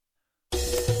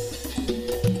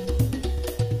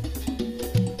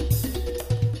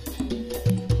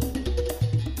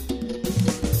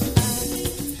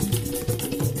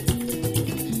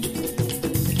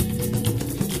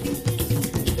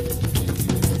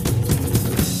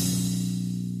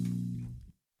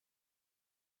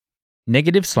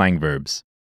Negative slang verbs.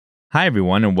 Hi,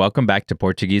 everyone, and welcome back to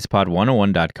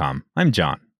PortuguesePod101.com. I'm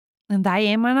John. And I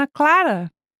am Ana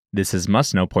Clara. This is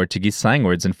Must Know Portuguese Slang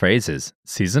Words and Phrases,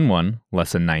 Season 1,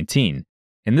 Lesson 19.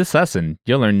 In this lesson,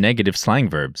 you'll learn negative slang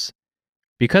verbs.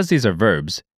 Because these are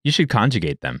verbs, you should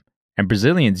conjugate them, and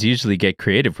Brazilians usually get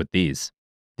creative with these.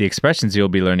 The expressions you'll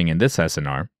be learning in this lesson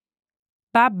are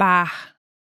Babar,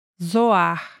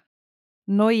 zoar,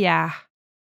 noiar,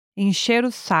 encher o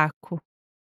saco.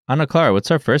 Ana Clara, what's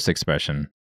our first expression?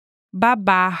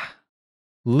 Babar,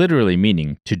 Literally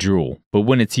meaning to drool, but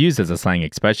when it's used as a slang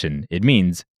expression, it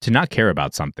means to not care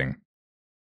about something.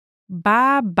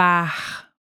 babar,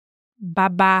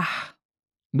 babar,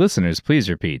 Listeners, please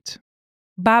repeat.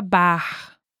 babar.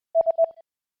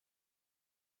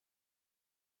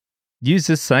 Use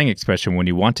this slang expression when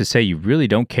you want to say you really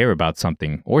don't care about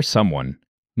something or someone.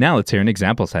 Now let's hear an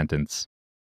example sentence.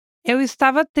 Eu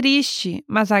estava triste,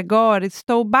 mas agora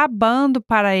estou babando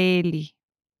para ele.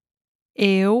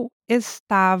 Eu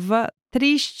estava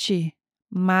triste,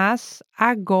 mas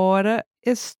agora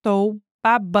estou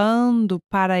babando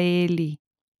para ele.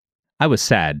 I was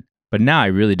sad, but now I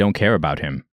really don't care about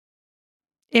him.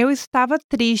 Eu estava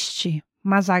triste,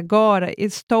 mas agora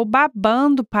estou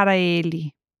babando para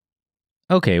ele.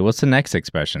 Okay, what's the next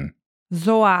expression?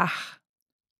 Zoar,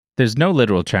 There's no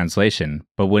literal translation,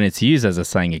 but when it's used as a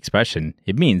slang expression,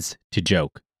 it means to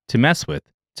joke, to mess with,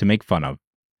 to make fun of.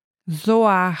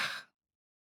 zoar,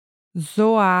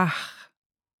 zoar,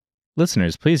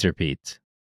 Listeners, please repeat.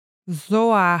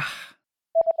 zoar.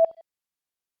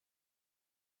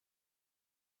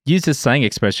 Use this slang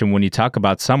expression when you talk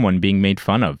about someone being made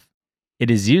fun of. It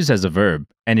is used as a verb,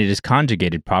 and it is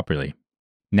conjugated properly.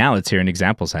 Now let's hear an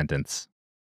example sentence.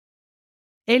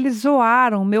 Eles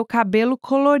zoaram meu cabelo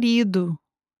colorido.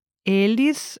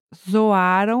 Eles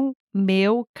zoaram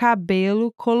meu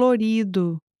cabelo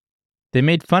colorido. They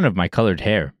made fun of my colored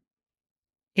hair.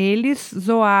 Eles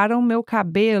zoaram meu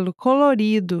cabelo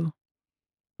colorido.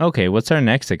 Okay, what's our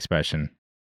next expression?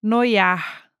 Noiar,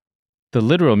 The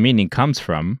literal meaning comes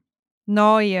from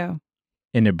noia,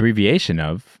 an abbreviation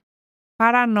of,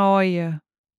 paranoia.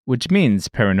 which means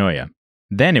paranoia.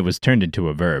 Then it was turned into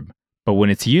a verb, but when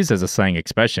it's used as a slang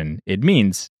expression, it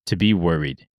means to be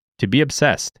worried, to be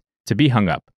obsessed, to be hung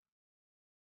up.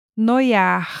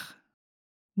 Noiar,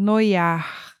 noiar,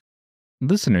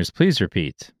 Listeners, please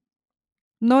repeat.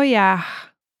 noiar.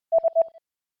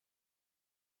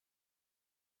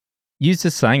 Use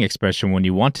this slang expression when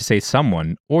you want to say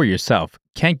someone or yourself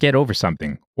can't get over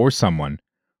something or someone,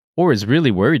 or is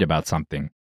really worried about something.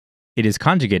 It is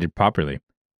conjugated properly.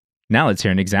 Now let's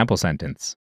hear an example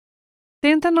sentence.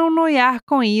 Tenta não noiar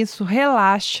com isso,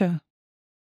 relaxa.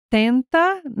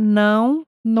 Tenta não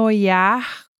noiar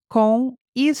com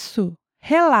isso,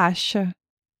 relaxa.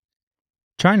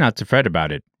 Try not to fret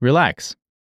about it. Relax.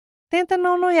 Tenta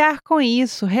não noiar com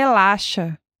isso,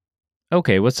 relaxa.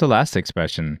 Okay, what's the last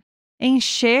expression?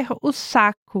 Encher o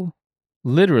saco.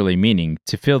 Literally meaning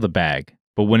to fill the bag,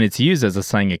 but when it's used as a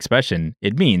slang expression,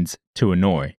 it means to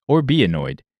annoy or be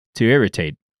annoyed, to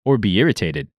irritate or be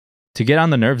irritated, to get on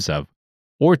the nerves of,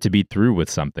 or to be through with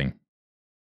something.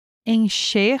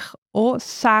 Encher o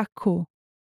saco.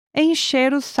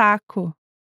 Encher o saco.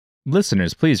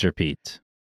 Listeners, please repeat.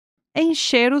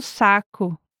 Encher o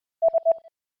saco.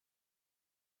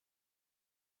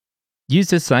 Use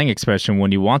this slang expression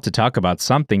when you want to talk about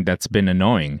something that's been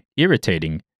annoying,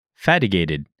 irritating,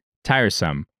 fatigued,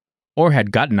 tiresome, or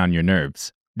had gotten on your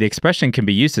nerves. The expression can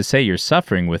be used to say you're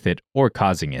suffering with it or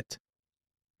causing it.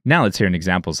 Now let's hear an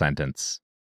example sentence.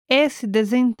 Esse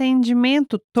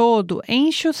desentendimento todo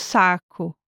enche o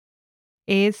saco.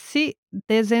 Esse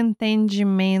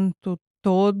desentendimento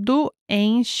todo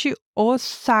enche o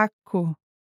saco.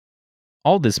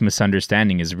 All this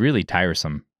misunderstanding is really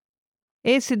tiresome.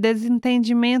 Esse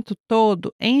desentendimento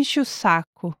todo enche o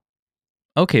saco.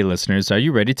 Okay, listeners, are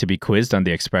you ready to be quizzed on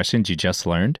the expressions you just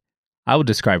learned? I will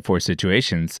describe 4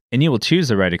 situations, and you will choose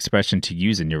the right expression to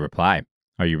use in your reply.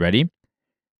 Are you ready?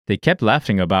 They kept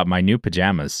laughing about my new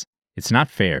pajamas. It's not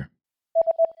fair.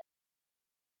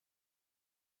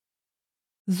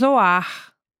 Zoar,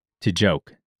 To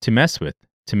joke, to mess with,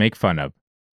 to make fun of.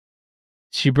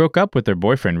 She broke up with her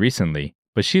boyfriend recently,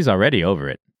 but she's already over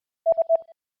it.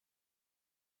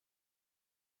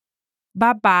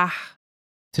 babar,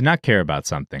 To not care about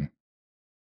something.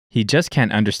 He just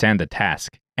can't understand the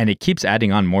task, and it keeps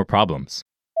adding on more problems.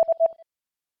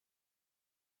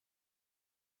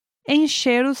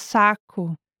 encher o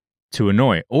saco. To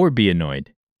annoy or be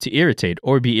annoyed, to irritate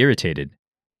or be irritated,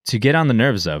 to get on the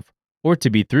nerves of, or to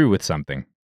be through with something.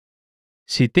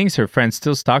 She thinks her friend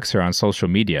still stalks her on social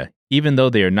media, even though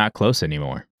they are not close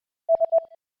anymore.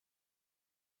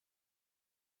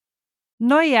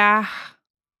 Noiar.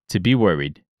 To be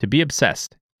worried, to be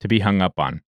obsessed, to be hung up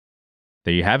on.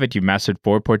 There you have it, you've mastered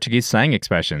 4 Portuguese slang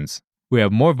expressions. We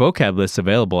have more vocab lists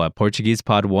available at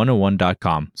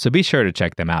PortuguesePod101.com, so be sure to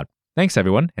check them out. Thanks,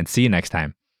 everyone, and see you next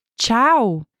time.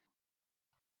 Tchau!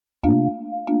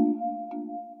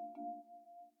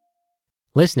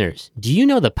 Listeners, do you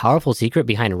know the powerful secret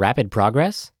behind rapid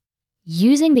progress?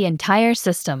 Using the entire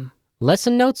system.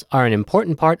 Lesson notes are an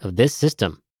important part of this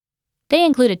system. They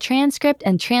include a transcript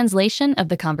and translation of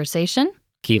the conversation,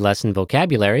 Key lesson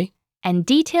vocabulary, and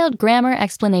detailed grammar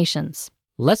explanations.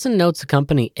 lesson notes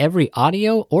accompany every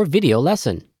audio or video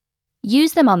lesson.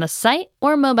 Use them on the site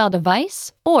or mobile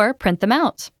device, or print them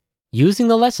out. Using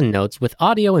the lesson notes with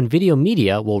audio and video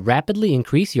media will rapidly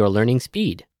increase your learning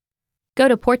speed. Go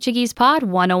to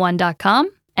PortuguesePod101.com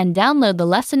and download the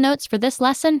lesson notes for this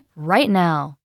lesson right now.